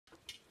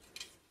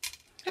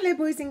Hello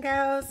boys and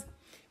girls,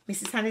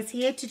 Mrs. Hannah's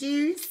here to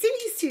do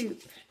silly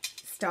soup.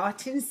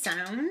 Starting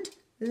sound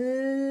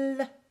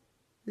L,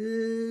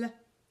 L,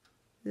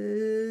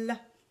 L.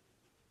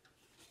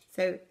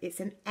 So it's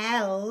an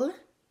L,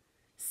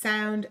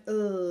 sound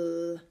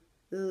L,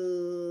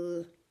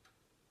 L.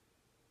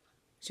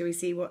 Shall we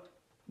see what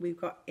we've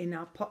got in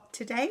our pot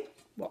today?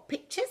 What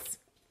pictures?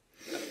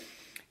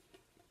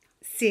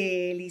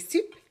 Silly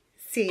soup,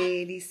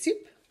 silly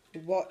soup.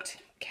 What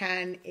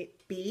can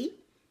it be?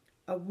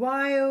 A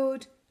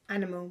wild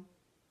animal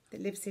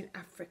that lives in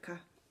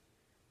Africa,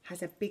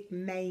 has a big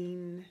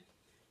mane.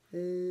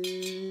 Lion!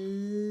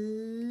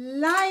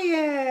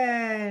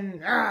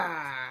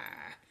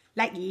 Ah,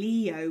 like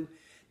Leo.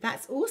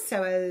 That's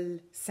also a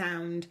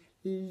sound.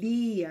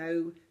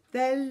 Leo,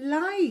 the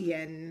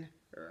lion.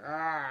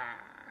 Ah.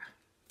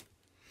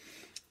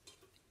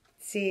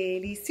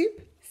 Silly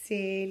soup,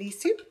 silly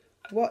soup.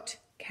 What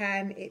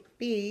can it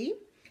be?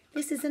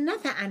 This is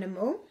another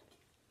animal.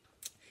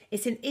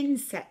 It's an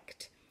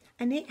insect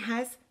and it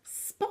has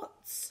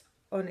spots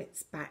on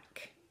its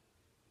back.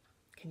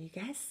 Can you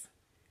guess?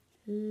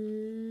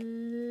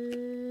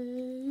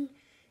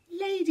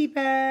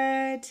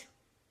 Ladybird.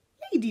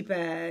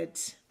 Ladybird.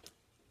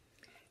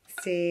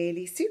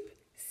 Silly soup,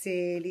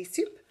 silly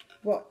soup.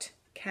 What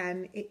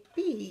can it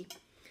be?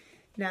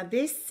 Now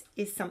this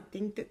is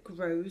something that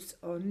grows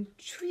on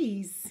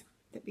trees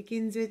that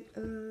begins with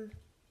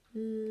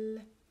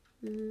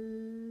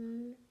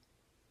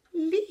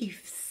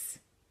leaves.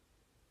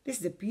 This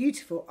is a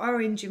beautiful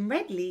orange and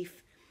red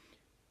leaf,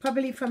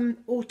 probably from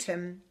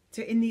autumn.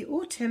 So in the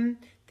autumn,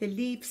 the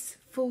leaves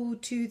fall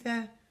to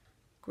the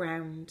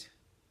ground.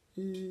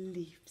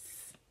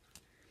 Leaves.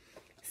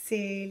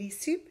 Silly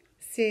soup,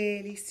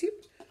 silly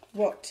soup.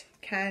 What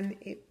can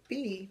it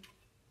be?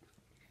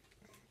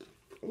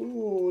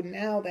 Oh,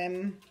 now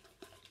then.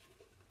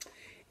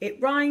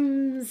 It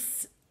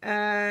rhymes.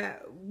 It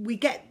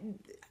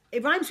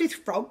rhymes with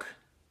frog.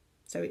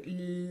 So it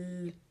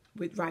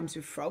rhymes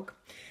with frog.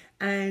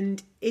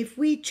 And if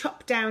we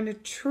chop down a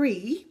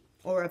tree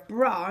or a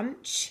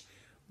branch,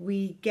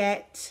 we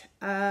get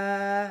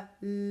a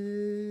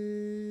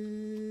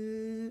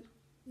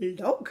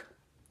log,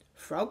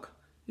 frog,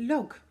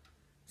 log.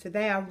 So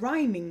they are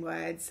rhyming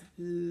words.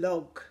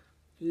 Log,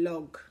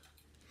 log.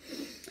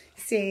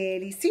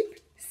 Silly soup,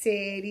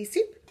 silly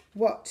soup.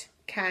 What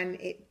can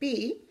it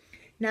be?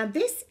 Now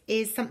this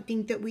is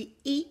something that we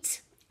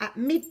eat at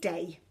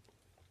midday.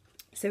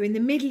 So in the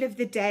middle of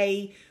the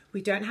day,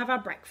 we don't have our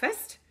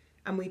breakfast.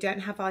 And we don't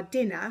have our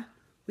dinner,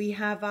 we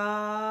have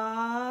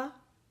our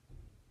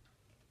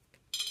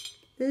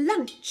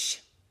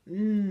lunch.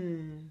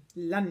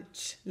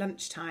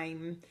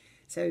 Lunchtime.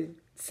 So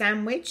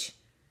sandwich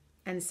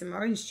and some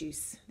orange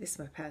juice. This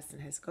my person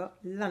has got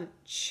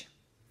lunch.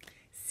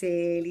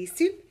 Silly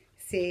soup,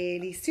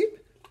 silly soup.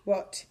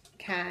 What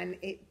can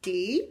it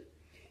be?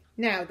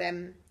 Now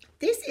then,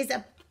 this is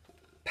a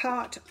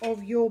part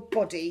of your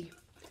body.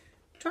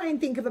 Try and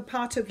think of a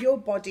part of your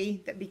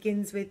body that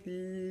begins with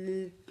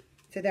L.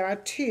 So there are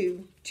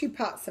two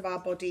parts of our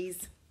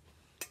bodies.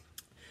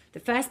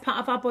 The first part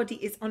of our body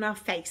is on our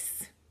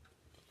face.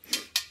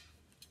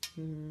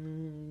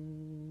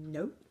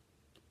 No.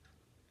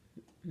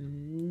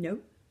 No.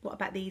 What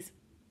about these?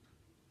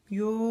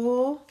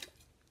 Your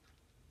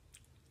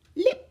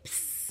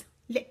lips.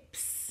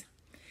 Lips.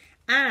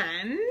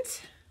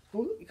 And,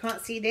 oh, you can't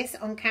see this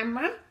on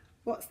camera.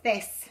 What's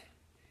this?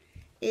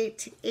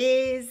 It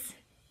is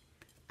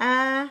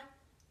a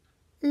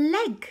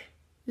leg.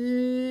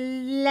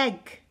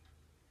 Leg.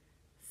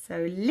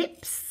 So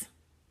lips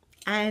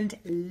and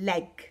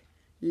leg.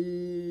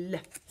 L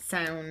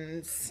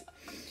sounds.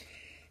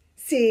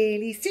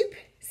 Silly soup,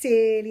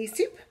 silly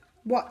soup.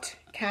 What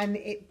can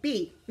it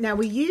be? Now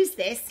we use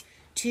this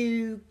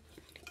to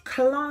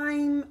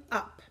climb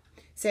up.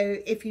 So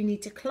if you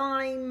need to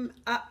climb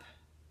up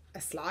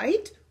a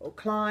slide or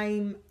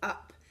climb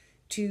up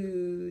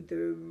to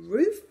the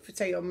roof,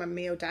 so your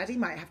mummy or daddy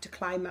might have to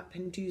climb up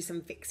and do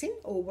some fixing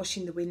or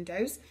washing the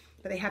windows,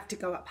 but they have to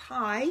go up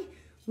high,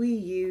 we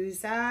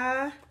use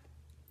a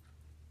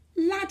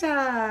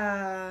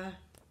ladder.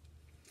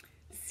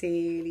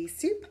 Silly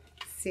soup,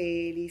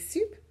 silly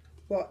soup.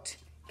 What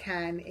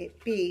can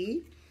it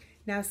be?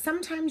 Now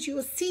sometimes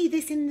you'll see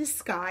this in the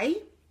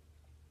sky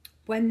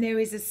when there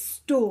is a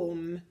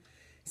storm.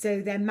 So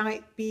there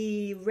might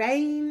be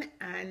rain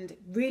and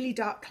really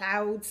dark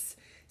clouds.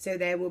 So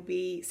there will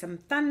be some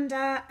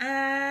thunder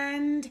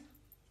and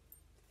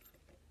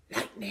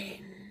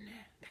lightning.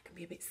 That can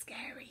be a bit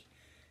scary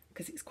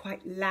because it's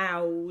quite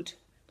loud.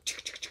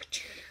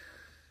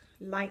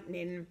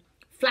 Lightning,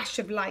 flash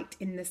of light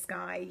in the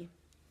sky.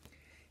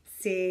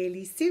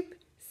 Silly soup,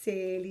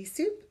 silly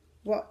soup.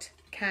 What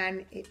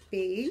can it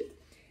be?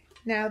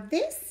 Now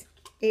this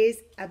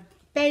is a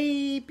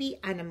baby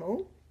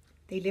animal.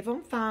 They live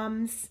on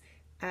farms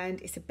and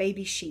it's a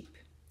baby sheep.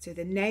 So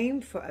the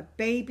name for a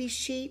baby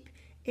sheep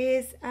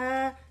is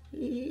a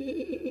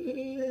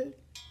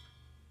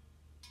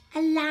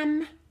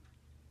lamb,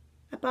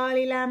 a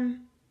barley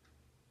lamb.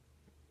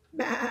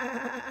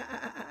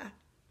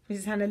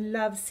 Mrs. Hannah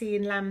loves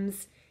seeing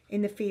lambs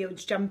in the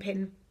fields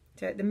jumping.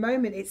 So at the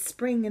moment it's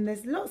spring and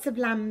there's lots of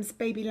lambs,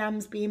 baby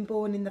lambs being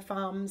born in the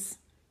farms.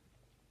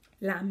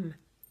 Lamb.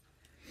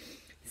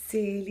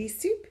 Silly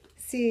soup,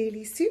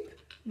 silly soup.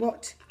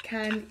 What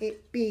can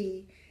it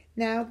be?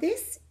 Now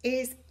this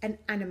is an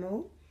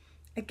animal,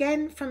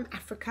 again from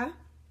Africa,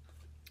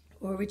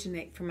 or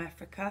originate from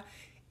Africa.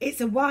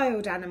 It's a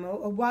wild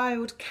animal, a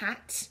wild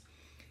cat.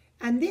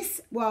 And this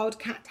wild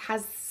cat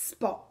has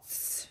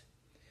spots.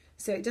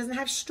 So it doesn't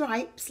have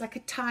stripes like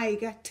a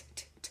tiger,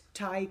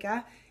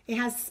 tiger. It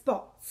has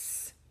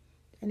spots.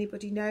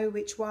 Anybody know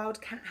which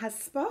wild cat has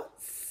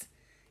spots?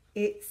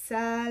 It's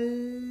a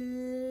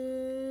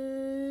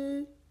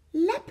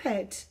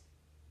leopard.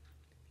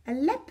 A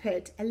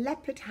leopard. A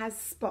leopard has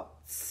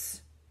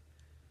spots.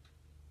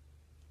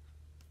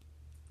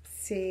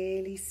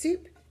 Silly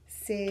soup,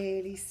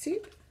 silly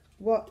soup.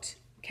 What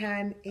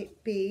can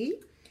it be?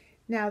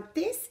 Now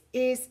this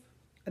is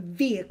a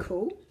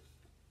vehicle.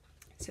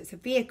 So it's a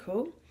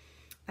vehicle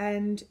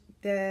and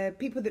the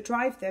people that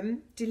drive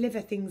them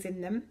deliver things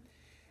in them.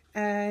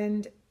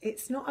 And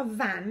it's not a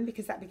van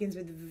because that begins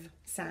with V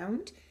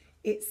sound.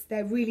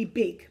 They're really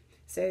big.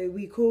 So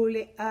we call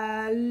it,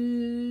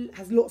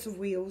 has lots of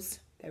wheels.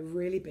 They're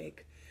really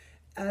big.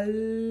 A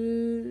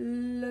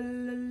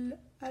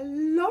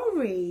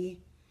lorry.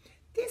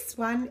 This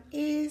one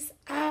is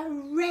a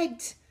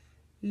red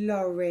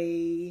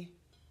lorry.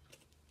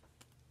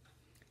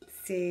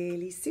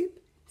 Silly soup,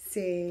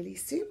 silly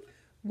soup.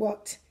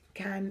 What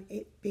can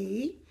it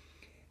be?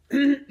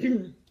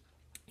 You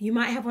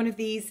might have one of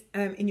these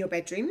in your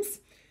bedrooms.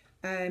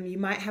 You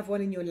might have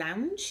one in your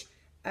lounge.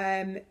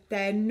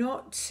 They're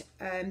not,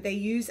 they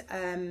use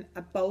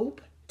a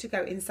bulb to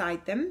go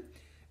inside them,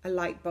 a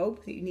light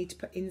bulb that you need to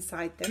put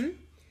inside them.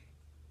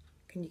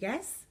 Can you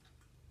guess?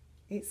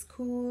 It's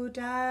called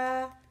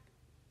a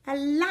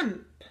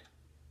lamp,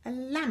 a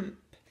lamp.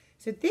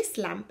 So this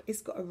lamp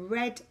has got a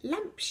red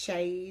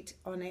lampshade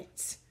on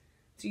it.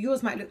 So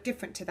yours might look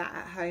different to that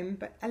at home,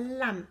 but a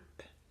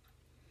lamp.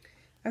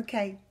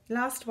 Okay,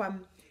 last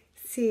one.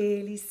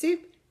 Silly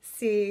soup,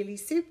 silly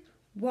soup.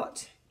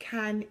 What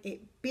can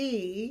it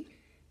be?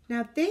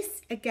 Now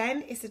this,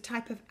 again, is a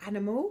type of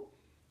animal.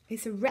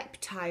 It's a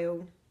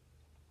reptile.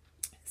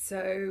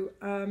 So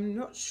I'm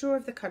not sure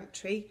of the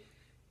country.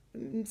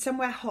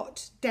 Somewhere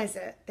hot,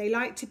 desert. They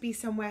like to be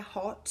somewhere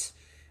hot.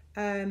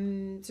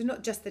 So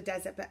not just the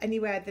desert, but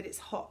anywhere that it's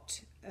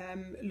hot,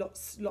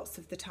 lots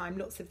of the time,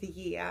 lots of the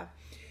year.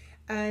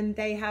 And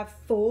they have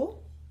four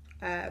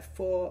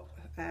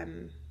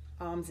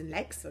arms and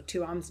legs, or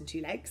 2 arms and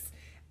 2 legs,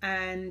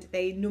 and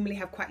they normally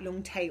have quite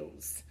long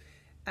tails,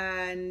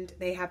 and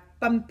they have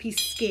bumpy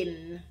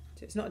skin.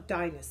 So it's not a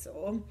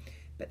dinosaur,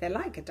 but they're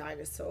like a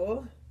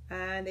dinosaur,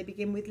 and they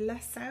begin with L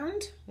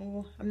sound.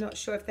 Or I'm not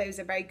sure if those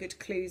are very good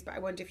clues, but I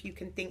wonder if you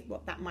can think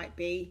what that might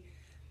be.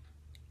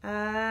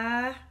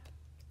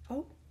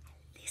 Oh,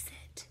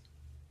 lizard.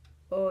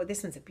 Oh,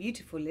 this one's a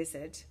beautiful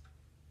lizard.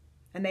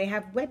 And they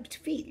have webbed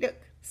feet, look,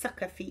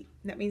 sucker feet.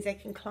 That means they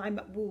can climb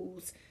up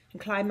walls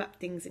and climb up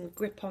things and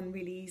grip on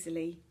really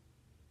easily.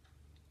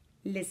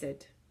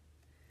 Lizard.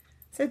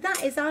 So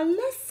that is our L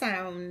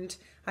sound.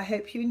 I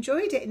hope you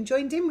enjoyed it and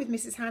joined in with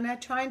Mrs. Hannah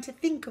trying to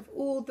think of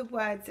all the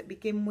words that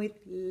begin with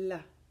L.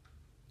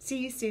 See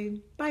you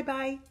soon. Bye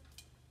bye.